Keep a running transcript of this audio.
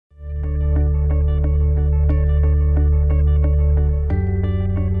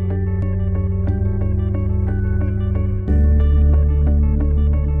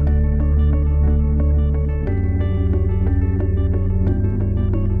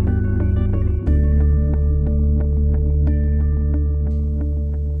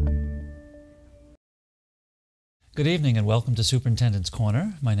Good evening and welcome to Superintendent's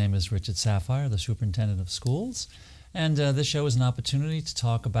Corner. My name is Richard Sapphire, the Superintendent of Schools, and this show is an opportunity to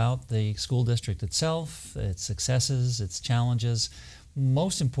talk about the school district itself, its successes, its challenges,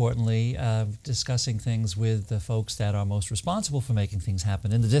 most importantly, discussing things with the folks that are most responsible for making things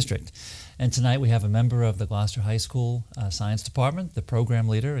happen in the district. And tonight we have a member of the Gloucester High School Science Department, the program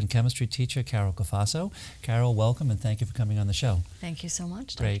leader and chemistry teacher, Carol Cafasso. Carol, welcome and thank you for coming on the show. Thank you so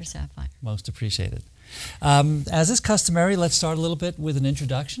much, Great. Dr. Sapphire. Most appreciated. As is customary, let's start a little bit with an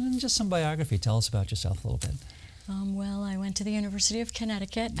introduction and just some biography. Tell us about yourself a little bit. Well, I went to the University of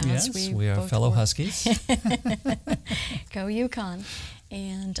Connecticut. Yes, we are fellow Huskies. Go UConn.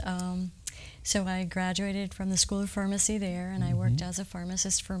 And so I graduated from the School of Pharmacy there, and I worked as a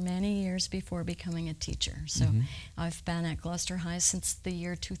pharmacist for many years before becoming a teacher. So I've been at Gloucester High since the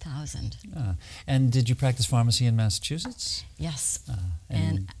year 2000. And did you practice pharmacy in Massachusetts? Yes.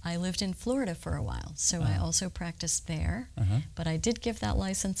 And I lived in Florida for a while, so I also practiced there. But I did give that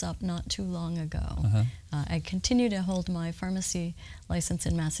license up not too long ago. I continue to hold my pharmacy license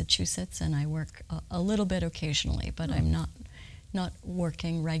in Massachusetts, and I work a little bit occasionally, but I'm not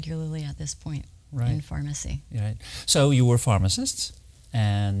working regularly at this point in pharmacy. Right. So you were pharmacists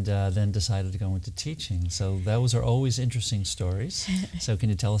and then decided to go into teaching. So those are always interesting stories. So can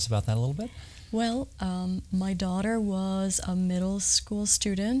you tell us about that a little bit? Well, my daughter was a middle school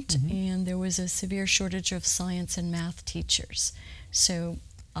student, and there was a severe shortage of science and math teachers. So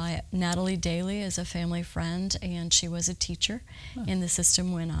Natalie Daly is a family friend, and she was a teacher in the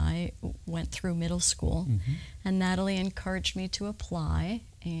system when I went through middle school. And Natalie encouraged me to apply,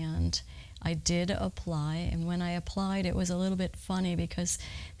 and I did apply. And when I applied, it was a little bit funny because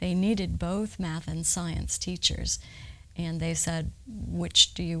they needed both math and science teachers. And they said,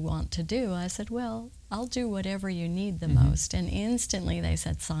 which do you want to do? I said, well, I'll do whatever you need the most. And instantly they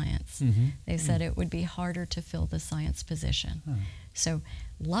said science. They said it would be harder to fill the science position. So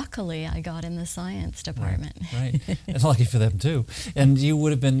luckily I got in the science department. Right. And lucky for them too. And you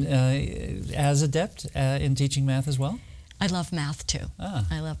would have been as adept in teaching math as well? I love math too.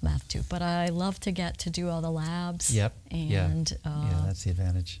 I love math too, but I love to get to do all the labs. Yep. And yeah, that's the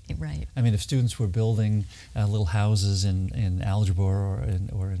advantage. Right. I mean, if students were building little houses in algebra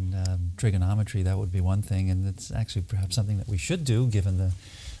or in trigonometry, that would be one thing, and it's actually perhaps something that we should do given the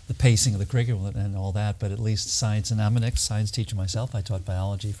pacing of the curriculum and all that. But at least science, and I'm an ex-science teacher myself. I taught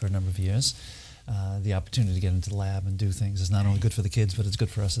biology for a number of years. The opportunity to get into the lab and do things is not only good for the kids, but it's good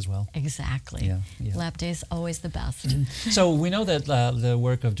for us as well. Exactly. Yeah. Lab day's always the best. So we know that the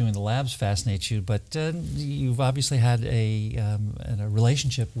work of doing the labs fascinates you, but you've obviously had a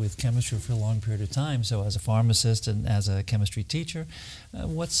relationship with chemistry for a long period of time. So as a pharmacist and as a chemistry teacher,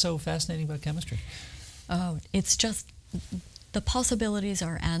 what's so fascinating about chemistry? Oh, it's just the possibilities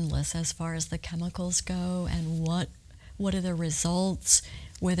are endless as far as the chemicals go, and what are the results,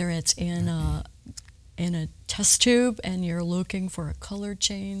 whether it's in a test tube and you're looking for a color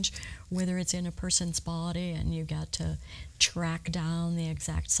change, whether it's in a person's body and you get to track down the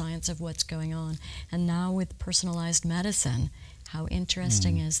exact science of what's going on. And now with personalized medicine, how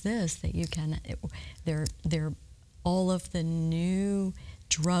interesting is this, that you can, they're all of the new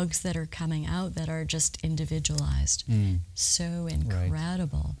drugs that are coming out that are just individualized. So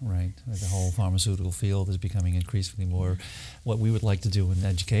incredible. Right. The whole pharmaceutical field is becoming increasingly more what we would like to do in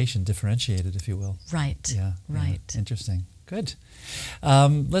education, differentiated, if you will. Right. Yeah. Right. Yeah. Interesting. Good.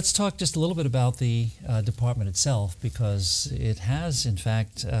 Let's talk just a little bit about the department itself, because it has, in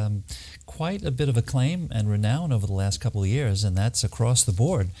fact, quite a bit of acclaim and renown over the last couple of years, and that's across the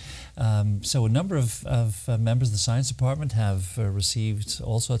board. So a number of members of the science department have received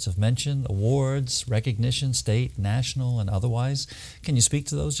all sorts of mention, awards, recognition, state, national, and otherwise. Can you speak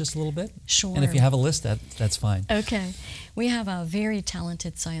to those just a little bit? Sure. And if you have a list, that's fine. Okay. We have a very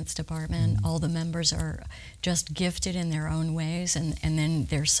talented science department. All the members are just gifted in their own ways, and then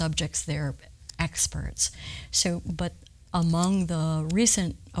their subjects, they're experts. So, but among the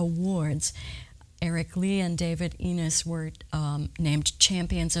recent awards, Eric Lee and David Enos were named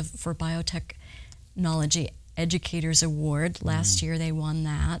champions for Biotechnology Educators Award. Last year they won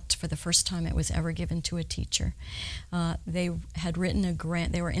that. For the first time it was ever given to a teacher. They had written a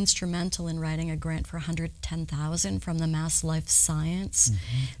grant. They were instrumental in writing a grant for $110,000 from the Mass Life Science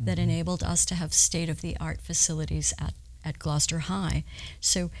that enabled us to have state-of-the-art facilities at Gloucester High.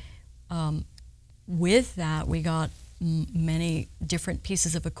 So with that we got many different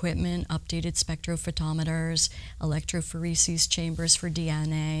pieces of equipment, updated spectrophotometers, electrophoresis chambers for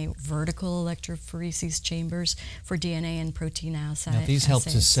DNA, vertical electrophoresis chambers for DNA and protein assays. Now, these help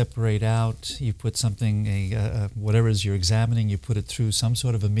to separate out. You put something, whatever it is you're examining, you put it through some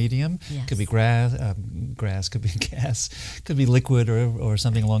sort of a medium. Yes. Could be grass, could be gas, could be liquid or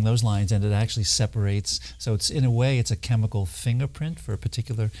something along those lines, and it actually separates. So it's, in a way, it's a chemical fingerprint for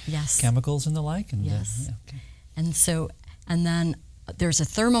particular yes. chemicals and the like. And, yes. Okay. And then there's a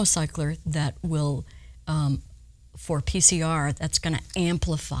thermocycler that will, for PCR, that's going to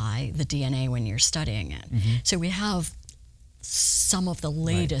amplify the DNA when you're studying it. Mm-hmm. So we have some of the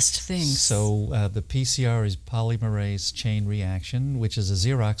latest things. So the PCR is polymerase chain reaction, which is a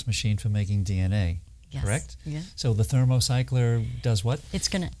Xerox machine for making DNA, yes. correct? Yeah. So the thermocycler does what? It's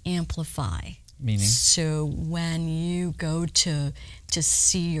going to amplify. Meaning? So when you go to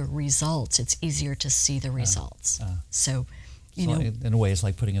see your results, it's easier to see the results. So, you know, in a way, it's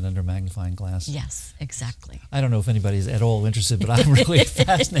like putting it under a magnifying glass. Yes, exactly. I don't know if anybody's at all interested, but I'm really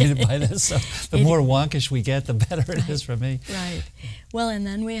fascinated by this. So the more wonkish we get, the better it is for me. Right. Well, and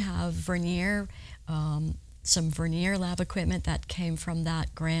then we have vernier, some vernier lab equipment that came from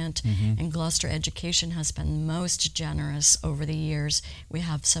that grant, mm-hmm. and Gloucester Education has been most generous over the years. We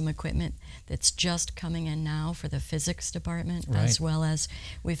have some equipment that's just coming in now for the physics department, right. as well as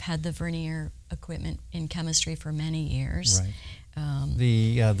we've had the vernier equipment in chemistry for many years. Right.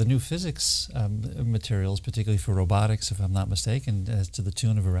 The new physics materials, particularly for robotics, if I'm not mistaken, is to the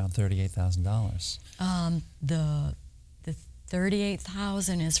tune of around $38,000. The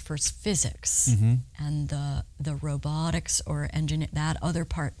 $38,000 is for physics, mm-hmm. and the robotics or engineer, that other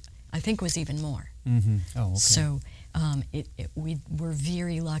part, I think, was even more. Mm-hmm. Oh, okay. So we were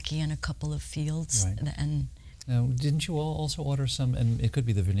very lucky in a couple of fields. Right. And now, didn't you all also order some, and it could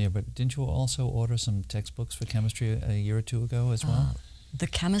be the veneer, but didn't you also order some textbooks for chemistry a year or two ago as well? The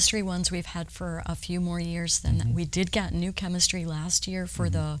chemistry ones we've had for a few more years than mm-hmm. that. We did get new chemistry last year for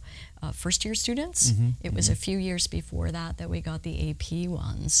mm-hmm. the first-year students. Mm-hmm. It was a few years before that we got the AP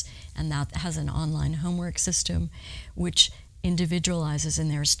ones, and that has an online homework system, which individualizes,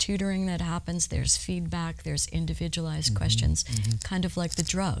 and there's tutoring that happens, there's feedback, there's individualized mm-hmm. questions, mm-hmm. kind of like the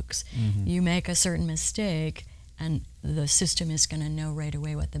drugs. Mm-hmm. You make a certain mistake, and the system is going to know right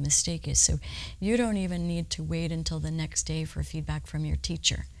away what the mistake is. So you don't even need to wait until the next day for feedback from your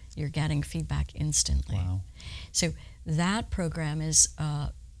teacher. You're getting feedback instantly. Wow. So that program is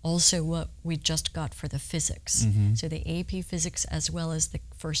also what we just got for the physics. Mm-hmm. So the AP physics as well as the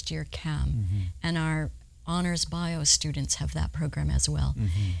first year chem. Mm-hmm. And our honors bio students have that program as well.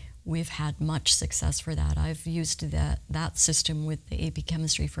 Mm-hmm. We've had much success for that. I've used that system with the AP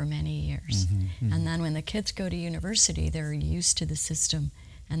chemistry for many years. Mm-hmm, mm-hmm. And then when the kids go to university, they're used to the system,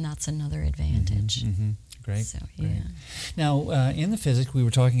 and that's another advantage. Mm-hmm, mm-hmm. Great. So, great. yeah. Now, in the physics, we were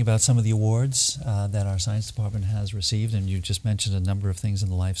talking about some of the awards that our science department has received, and you just mentioned a number of things in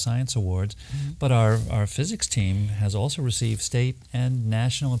the Life Science Awards. Mm-hmm. But our physics team has also received state and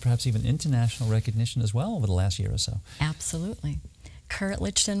national and perhaps even international recognition as well over the last year or so. Absolutely. Kurt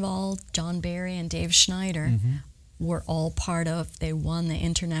Lichtenwald, John Barry, and Dave Schneider mm-hmm. were all part of, they won the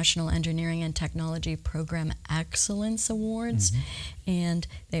International Engineering and Technology Program Excellence Awards, mm-hmm. and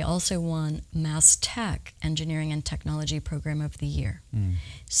they also won Mass Tech Engineering and Technology Program of the Year. Mm.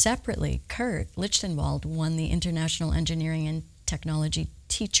 Separately, Kurt Lichtenwald won the International Engineering and Technology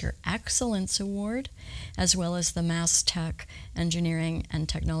Teacher Excellence Award, as well as the Mass Tech Engineering and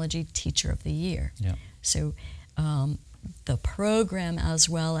Technology Teacher of the Year. Yeah. So the program as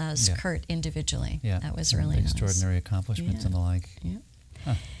well as yeah. Kurt individually. Yeah. That was really nice. Extraordinary accomplishments yeah. and the like. Yeah.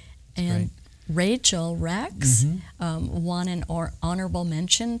 Huh. And great. Rachel Rex mm-hmm. won an honorable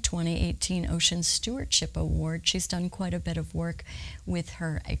mention 2018 Ocean Stewardship Award. She's done quite a bit of work with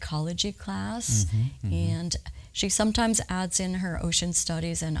her ecology class, mm-hmm. Mm-hmm. and she sometimes adds in her ocean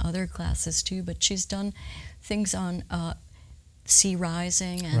studies and other classes too, but she's done things on sea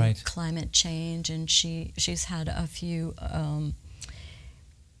rising and right. climate change, and she's had a few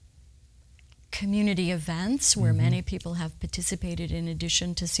community events where mm-hmm. many people have participated in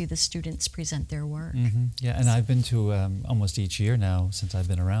addition to see the students present their work. Mm-hmm. Yeah, and I've been to almost each year now since I've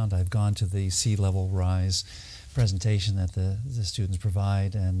been around. I've gone to the sea level rise presentation that the students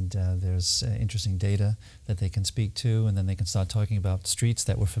provide, and there's interesting data that they can speak to, and then they can start talking about streets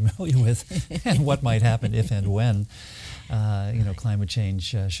that we're familiar with and what might happen if and when climate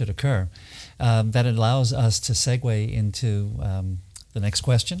change should occur. That allows us to segue into the next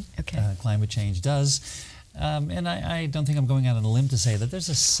question. Okay. Climate change does. And I don't think I'm going out on a limb to say that there's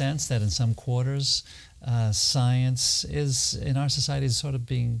a sense that in some quarters, science is, in our society, is sort of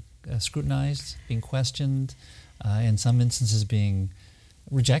being scrutinized, being questioned, in some instances being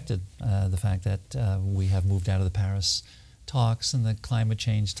rejected, the fact that we have moved out of the Paris talks and the climate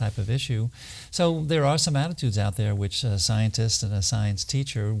change type of issue. So there are some attitudes out there which a scientist and a science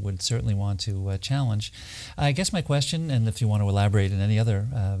teacher would certainly want to challenge. I guess my question, and if you want to elaborate in any other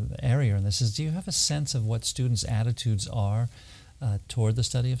area in this, is do you have a sense of what students' attitudes are toward the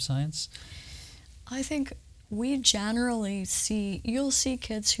study of science? I think we generally you'll see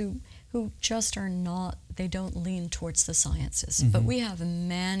kids who just are not, they don't lean towards the sciences. Mm-hmm. But we have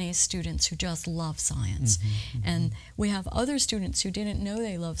many students who just love science. Mm-hmm, mm-hmm. And we have other students who didn't know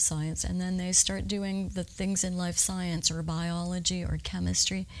they love science, and then they start doing the things in life science or biology or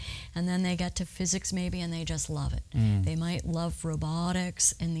chemistry, and then they get to physics maybe and they just love it. Mm. They might love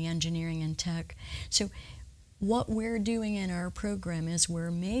robotics and the engineering and tech. So what we're doing in our program is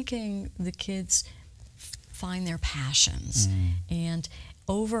we're making the kids find their passions. And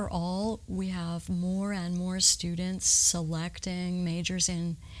overall, we have more and more students selecting majors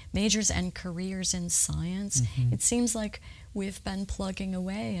and careers in science. Mm-hmm. It seems like we've been plugging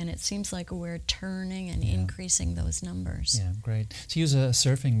away, and it seems like we're turning and increasing those numbers. Yeah, great. To use a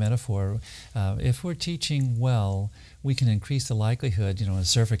surfing metaphor, if we're teaching well, we can increase the likelihood, a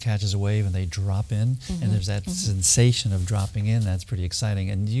surfer catches a wave and they drop in, mm-hmm. and there's that mm-hmm. sensation of dropping in. That's pretty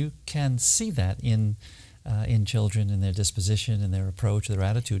exciting. And you can see that in children, in their disposition, in their approach, their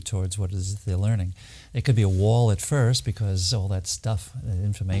attitude towards what is they're learning. It could be a wall at first because all that stuff,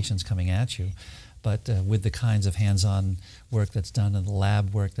 information's coming at you. But with the kinds of hands-on work that's done and the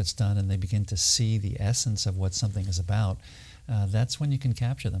lab work that's done, and they begin to see the essence of what something is about, that's when you can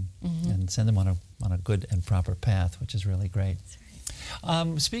capture them mm-hmm. and send them on a good and proper path, which is really great.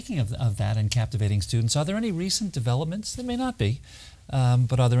 Speaking of that and captivating students, are there any recent developments? There may not be.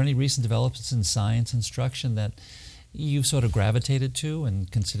 But are there any recent developments in science instruction that you've sort of gravitated to and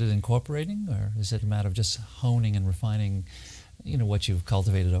considered incorporating, or is it a matter of just honing and refining, what you've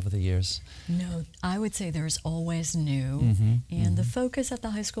cultivated over the years? No, I would say there's always new, mm-hmm, and mm-hmm. the focus at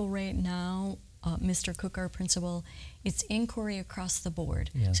the high school right now, Mr. Cook, our principal, it's inquiry across the board.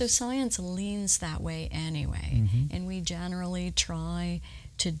 Yes. So science leans that way anyway, mm-hmm. and we generally try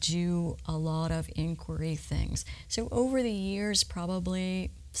to do a lot of inquiry things. So over the years, probably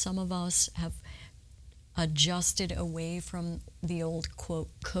some of us have adjusted away from the old, quote,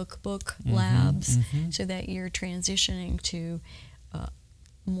 cookbook mm-hmm, labs, mm-hmm. so that you're transitioning to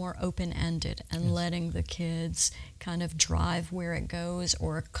more open-ended and yes. letting the kids kind of drive where it goes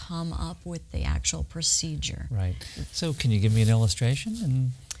or come up with the actual procedure. Right. So can you give me an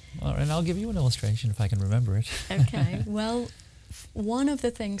illustration? And I'll give you an illustration if I can remember it. Okay. Well, one of the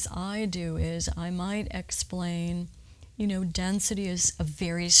things I do is I might explain, density is a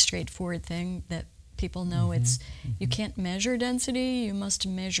very straightforward thing that people know. Mm-hmm, mm-hmm. You can't measure density, you must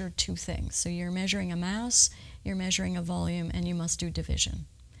measure two things. So you're measuring a mass, you're measuring a volume, and you must do division.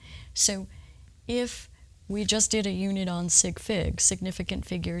 So if we just did a unit on sig fig, significant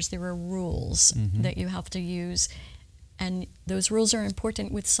figures, there are rules mm-hmm. that you have to use. And those rules are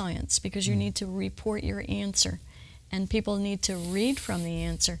important with science because you need to report your answer. And people need to read from the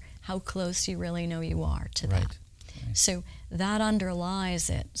answer how close you really know you are to that. Right. So that underlies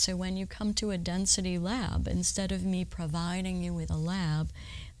it. So when you come to a density lab, instead of me providing you with a lab,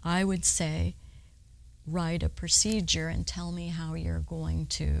 I would say, write a procedure and tell me how you're going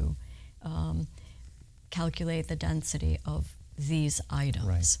to calculate the density of these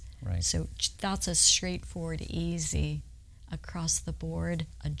items. Right. So that's a straightforward, easy, across-the-board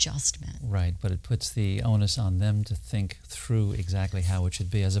adjustment. Right, but it puts the onus on them to think through exactly how it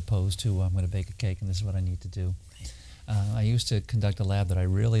should be, as opposed to, I'm going to bake a cake and this is what I need to do. I used to conduct a lab that I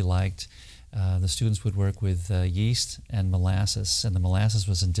really liked. The students would work with yeast and molasses, and the molasses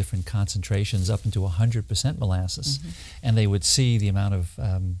was in different concentrations, up into 100% molasses, mm-hmm. and they would see the amount of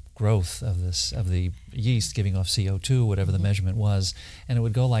growth of the yeast giving off CO2, whatever mm-hmm. the measurement was, and it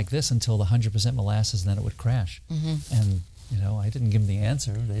would go like this until the 100% molasses, and then it would crash. Mm-hmm. And I didn't give them the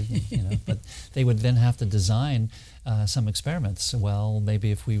answer, but they would then have to design some experiments. Well,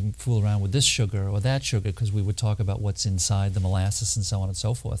 maybe if we fool around with this sugar or that sugar, because we would talk about what's inside the molasses and so on and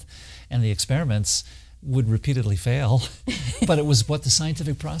so forth. And the experiments would repeatedly fail, but it was what the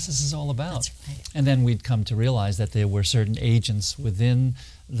scientific process is all about. That's right. And then we'd come to realize that there were certain agents within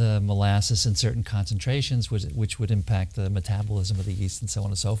the molasses in certain concentrations which would impact the metabolism of the yeast and so on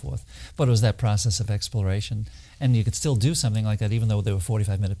and so forth. But it was that process of exploration. And you could still do something like that even though there were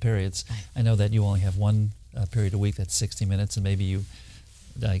 45-minute periods. Right. I know that you only have one period a week that's 60 minutes, and maybe you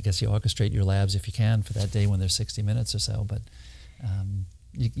orchestrate your labs if you can for that day when there's 60 minutes or so. But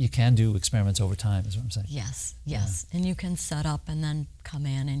you can do experiments over time, is what I'm saying. Yes, yes. And you can set up and then come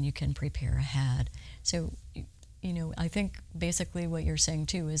in and you can prepare ahead. So, you know, I think basically what you're saying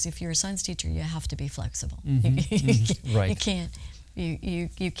too is if you're a science teacher, you have to be flexible. Right.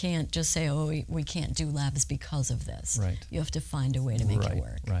 You can't just say, oh, we can't do labs because of this. Right. You have to find a way to make it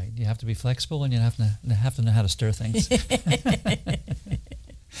work. Right. You have to be flexible, and you have to know how to stir things.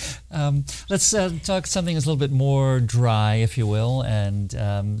 Let's talk something that's a little bit more dry, if you will. And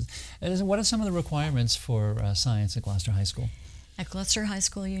what are some of the requirements for science at Gloucester High School? At Gloucester High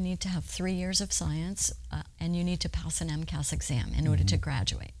School, you need to have 3 years of science, and you need to pass an MCAS exam in order to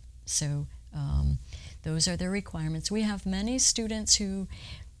graduate. So those are the requirements. We have many students who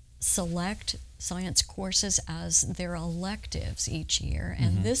select science courses as their electives each year,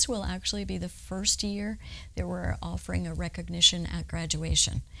 and this will actually be the first year that we're offering a recognition at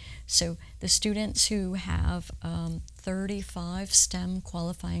graduation. So the students who have 35 STEM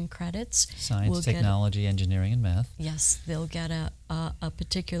qualifying credits, science, technology, engineering, and math. Yes, they'll get a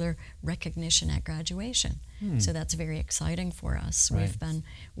particular recognition at graduation. So that's very exciting for us. Right. We've been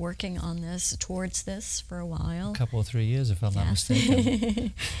working on towards this for a while. A couple of 3 years, if I'm not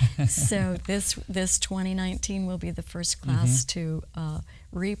mistaken. So this 2019 will be the first class to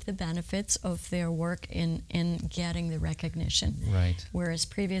reap the benefits of their work in getting the recognition. Right. Whereas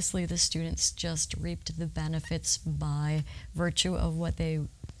previously the students just reaped the benefits by virtue of what they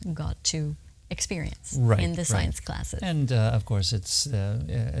got to experience in the science classes. And of course, it's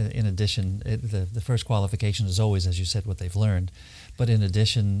in addition, the first qualification is always, as you said, what they've learned. But in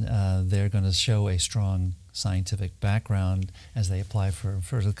addition, they're going to show a strong scientific background as they apply for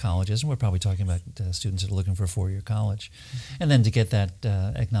the colleges. And we're probably talking about students that are looking for a four-year college. And then to get that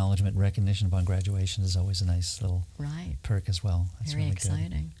acknowledgement, recognition upon graduation is always a nice little perk as well. That's very really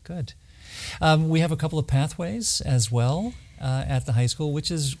exciting. Good. We have a couple of pathways as well at the high school, which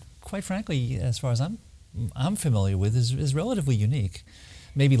is, quite frankly, as far as I'm familiar with, is relatively unique.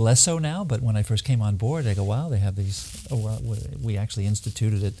 Maybe less so now, but when I first came on board, I go, wow, they have these. Oh, well, we actually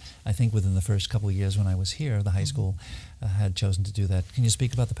instituted it, I think, within the first couple of years when I was here. The high school had chosen to do that. Can you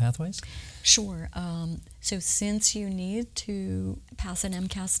speak about the pathways? Sure. So since you need to pass an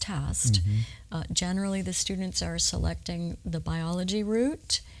MCAS test, generally the students are selecting the biology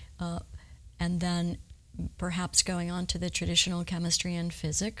route and then perhaps going on to the traditional chemistry and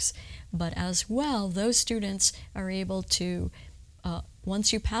physics. But as well, those students are able to,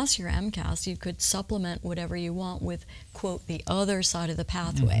 once you pass your MCAS, you could supplement whatever you want with, quote, the other side of the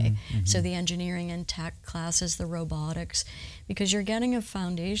pathway. So the engineering and tech classes, the robotics, because you're getting a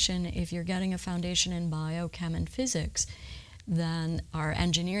foundation. If you're getting a foundation in bio, chem, and physics, then our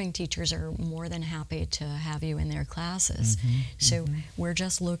engineering teachers are more than happy to have you in their classes. So we're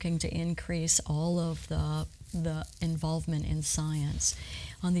just looking to increase all of the involvement in science.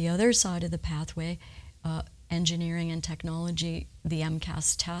 On the other side of the pathway, engineering and technology, the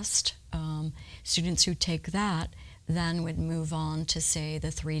MCAS test, students who take that then would move on to, say, the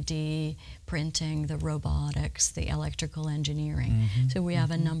 3D printing, the robotics, the electrical engineering. So we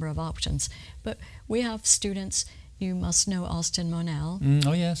have a number of options. But we have students. You must know Austin Monell.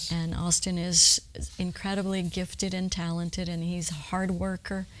 Oh, yes. And Austin is incredibly gifted and talented, and he's a hard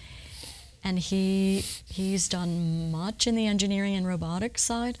worker. And he's done much in the engineering and robotics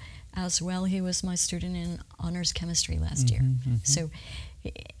side as well. He was my student in honors chemistry last year. So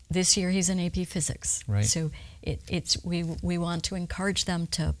this year he's in AP Physics. Right. So we want to encourage them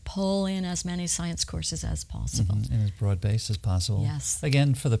to pull in as many science courses as possible. And as broad-based as possible. Yes.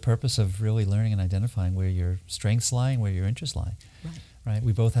 Again, for the purpose of really learning and identifying where your strengths lie and where your interests lie. Right.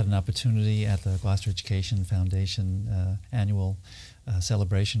 We both had an opportunity at the Gloucester Education Foundation annual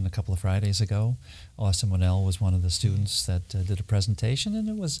celebration a couple of Fridays ago. Austin Monell was one of the students that did a presentation, and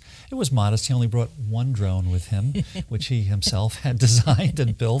it was modest. He only brought one drone with him, which he himself had designed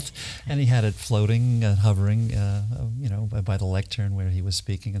and built, and he had it floating, hovering, by the lectern where he was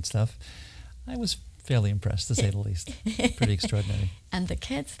speaking and stuff. I was fairly impressed, to say the least. Pretty extraordinary. And the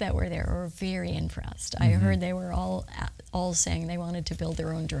kids that were there were very impressed. I heard they were all saying they wanted to build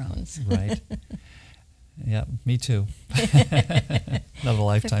their own drones. Right. Yeah, me too. Another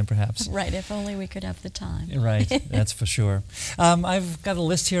lifetime, perhaps. Right, if only we could have the time. Right, that's for sure. I've got a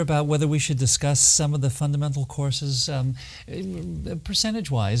list here about whether we should discuss some of the fundamental courses.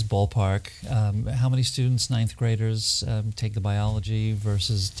 Percentage-wise, ballpark, how many students, ninth graders, take the biology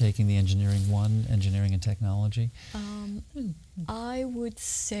versus taking the engineering one, engineering and technology? I would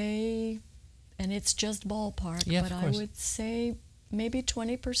say, and it's just ballpark, but I would say maybe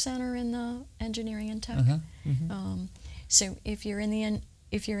 20% are in the engineering and tech. So if you're in the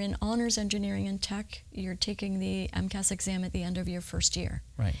if you're in honors engineering and tech, you're taking the MCAS exam at the end of your first year.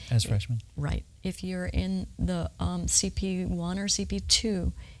 Right, as freshmen. Right. If you're in the CP1 or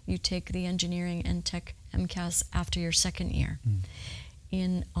CP2, you take the engineering and tech MCAS after your second year.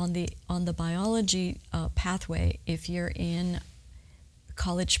 On the biology pathway, if you're in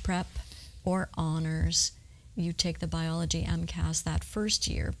college prep or honors, you take the biology MCAS that first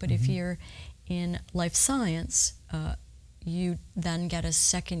year. But if you're in life science, you then get a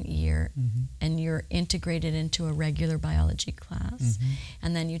second year and you're integrated into a regular biology class,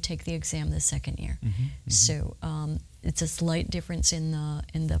 and then you take the exam the second year. So it's a slight difference in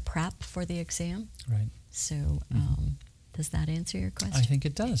the prep for the exam. Right. So does that answer your question? I think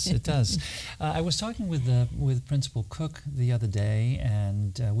it does. It does. I was talking with Principal Cook the other day,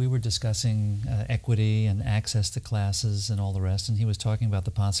 and we were discussing equity and access to classes and all the rest, and he was talking about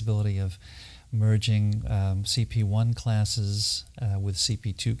the possibility of merging CP1 classes with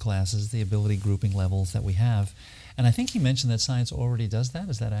CP2 classes, the ability grouping levels that we have. And I think he mentioned that science already does that.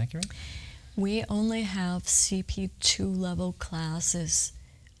 Is that accurate? We only have CP2 level classes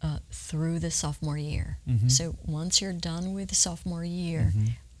through the sophomore year. So once you're done with the sophomore year,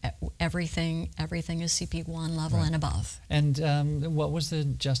 everything is CP1 level and above. And what was the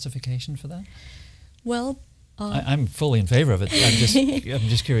justification for that? Well, I'm fully in favor of it. I'm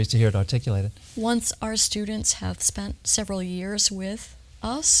just curious to hear it articulated. Once our students have spent several years with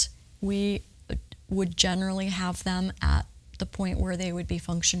us, we would generally have them at the point where they would be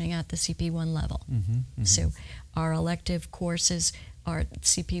functioning at the CP1 level. So our elective courses are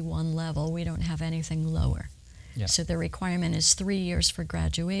CP1 level. We don't have anything lower. So the requirement is 3 years for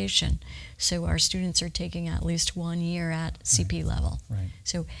graduation. So our students are taking at least 1 year at CP level.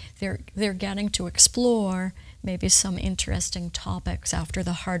 So they're getting to explore maybe some interesting topics after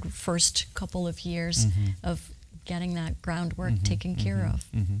the hard first couple of years of getting that groundwork taken care of.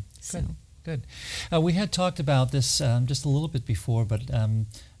 So. Good. We had talked about this just a little bit before, but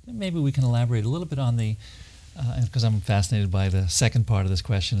maybe we can elaborate a little bit on the because I'm fascinated by the second part of this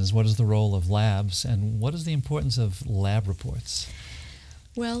question, is what is the role of labs and what is the importance of lab reports?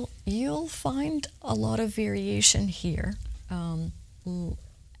 Well, you'll find a lot of variation here.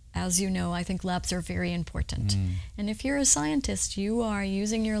 As you know, I think labs are very important. And if you're a scientist, you are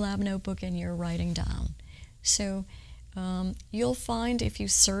using your lab notebook and you're writing down. So you'll find if you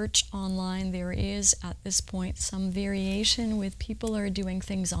search online, there is at this point some variation with people are doing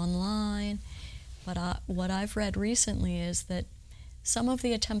things online. But what I've read recently is that some of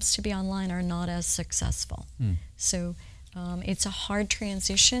the attempts to be online are not as successful. So it's a hard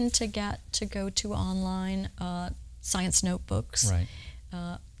transition to go to online science notebooks,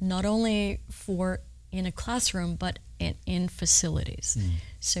 not only for in a classroom, but in facilities.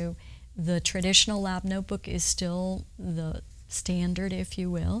 So the traditional lab notebook is still the standard, if you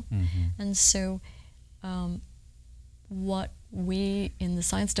will. And so what we in the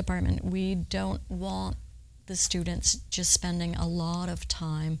science department, we don't want the students just spending a lot of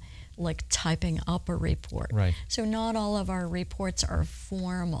time like typing up a report. So not all of our reports are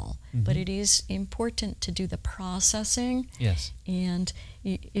formal, but it is important to do the processing. And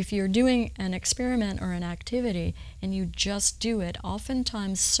if you're doing an experiment or an activity and you just do it,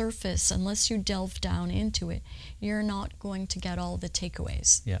 oftentimes surface, unless you delve down into it, you're not going to get all the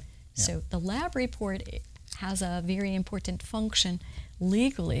takeaways. So the lab report has a very important function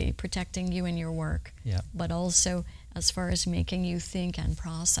legally protecting you and your work, but also as far as making you think and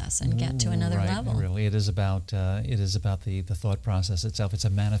process and get to another level. Really, it is about the thought process itself. It's a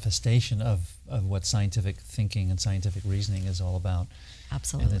manifestation of what scientific thinking and scientific reasoning is all about.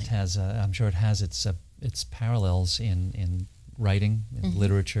 Absolutely. And it has, I'm sure it has its parallels in writing, in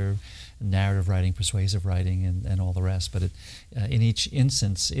literature, narrative writing, persuasive writing, and all the rest. But in each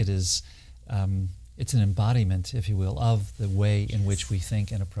instance, it is it's an embodiment, if you will, of the way in which we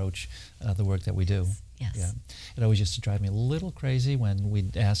think and approach the work that we do. It always used to drive me a little crazy when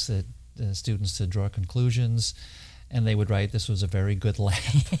we'd ask the students to draw conclusions, and they would write, "This was a very good lab."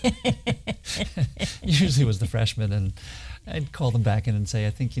 Usually it was the freshmen, and I'd call them back in and say, "I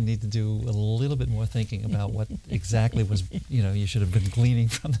think you need to do a little bit more thinking about what exactly was, you should have been gleaning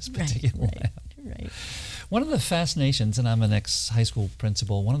from this particular lab." One of the fascinations, and I'm an ex-high school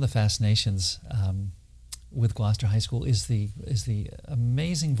principal, one of the fascinations with Gloucester High School is the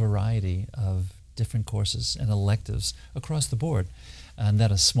amazing variety of different courses and electives across the board. And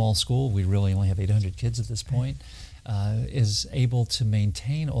that a small school, we really only have 800 kids at this point, is able to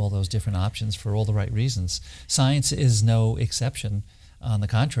maintain all those different options for all the right reasons. Science is no exception. On the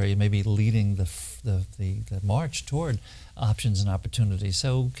contrary, maybe leading the march toward options and opportunities.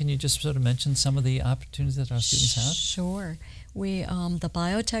 So can you just sort of mention some of the opportunities that our students have? Sure. We, the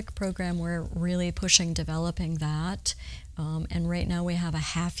biotech program, we're really pushing developing that. And right now we have a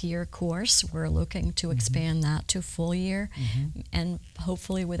half-year course. We're looking to expand that to full year, and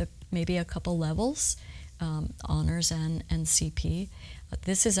hopefully with maybe a couple levels, honors and CP.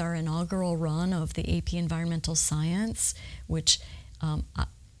 This is our inaugural run of the AP Environmental Science, which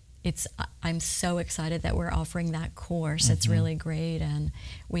I'm so excited that we're offering that course. It's really great, and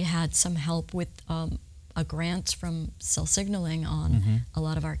we had some help with a grant from Cell Signaling on a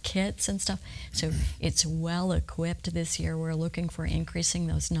lot of our kits and stuff. So it's well equipped this year. We're looking for increasing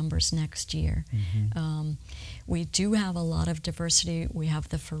those numbers next year. We do have a lot of diversity. We have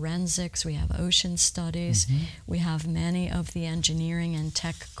the forensics, we have ocean studies, we have many of the engineering and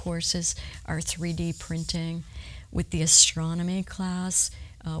tech courses, our 3D printing. With the astronomy class,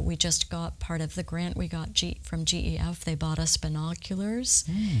 we just got part of the grant we got from GEF. They bought us binoculars.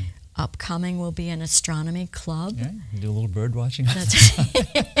 Upcoming will be an astronomy club. Yeah, do a little bird watching.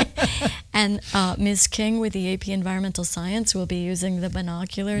 And Ms. King with the AP Environmental Science will be using the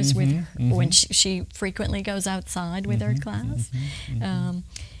binoculars when she frequently goes outside with her class.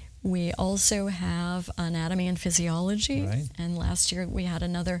 We also have anatomy and physiology, and last year we had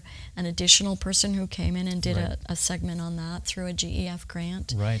an additional person who came in and did a segment on that through a GEF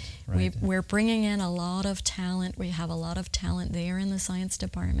grant. We're bringing in a lot of talent. We have a lot of talent there in the science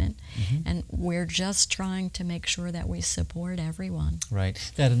department, and we're just trying to make sure that we support everyone.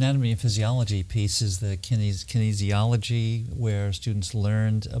 That anatomy and physiology piece is the kinesiology, where students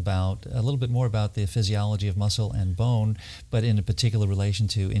learned about a little bit more about the physiology of muscle and bone, but in a particular relation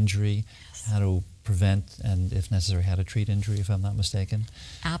to injury, how to prevent, and if necessary, how to treat injury, if I'm not mistaken.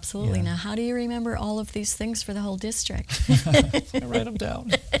 Absolutely. Yeah. Now, how do you remember all of these things for the whole district? I write them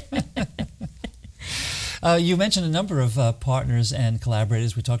down. You mentioned a number of partners and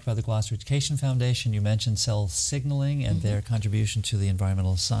collaborators. We talked about the Gloucester Education Foundation. You mentioned Cell Signaling and their contribution to the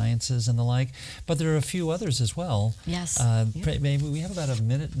environmental sciences and the like. But there are a few others as well. Yes. Maybe we have about a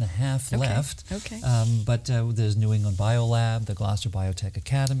minute and a half left. Okay. But there's New England Biolab, the Gloucester Biotech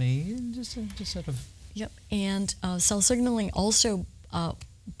Academy, just sort of. Yep. And Cell Signaling also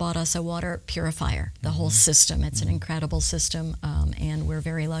bought us a water purifier, the whole system. It's an incredible system, and we're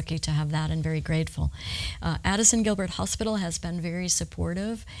very lucky to have that and very grateful. Addison Gilbert Hospital has been very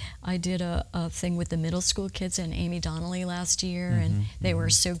supportive. I did a thing with the middle school kids and Amy Donnelly last year, and they were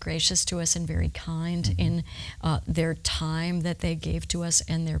so gracious to us and very kind in their time that they gave to us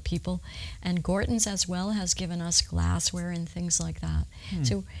and their people. And Gorton's as well has given us glassware and things like that.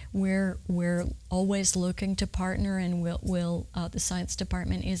 So we're always looking to partner, and the science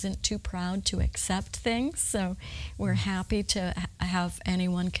department isn't too proud to accept things, so we're happy to have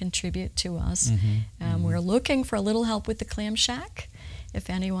anyone contribute to us. We're looking for a little help with the clam shack, if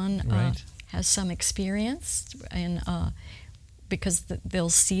anyone has some experience, and because they'll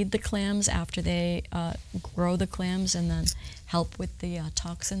seed the clams after they grow the clams, and then help with the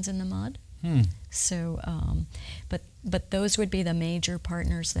toxins in the mud. So, but those would be the major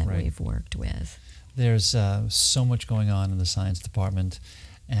partners that we've worked with. There's so much going on in the science department,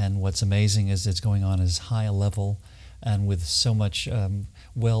 and what's amazing is it's going on as high a level and with so much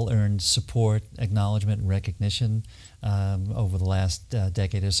well-earned support, acknowledgement, and recognition. Over the last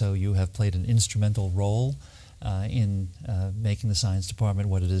decade or so, you have played an instrumental role in making the science department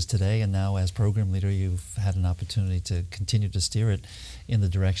what it is today, and now as program leader you've had an opportunity to continue to steer it in the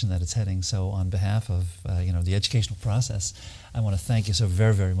direction that it's heading. So on behalf of the educational process, I want to thank you so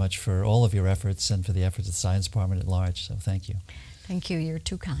very, very much for all of your efforts and for the efforts of the science department at large. So thank you. Thank you. You're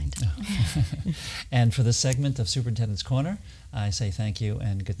too kind. And for this segment of Superintendent's Corner, I say thank you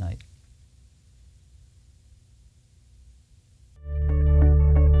and good night.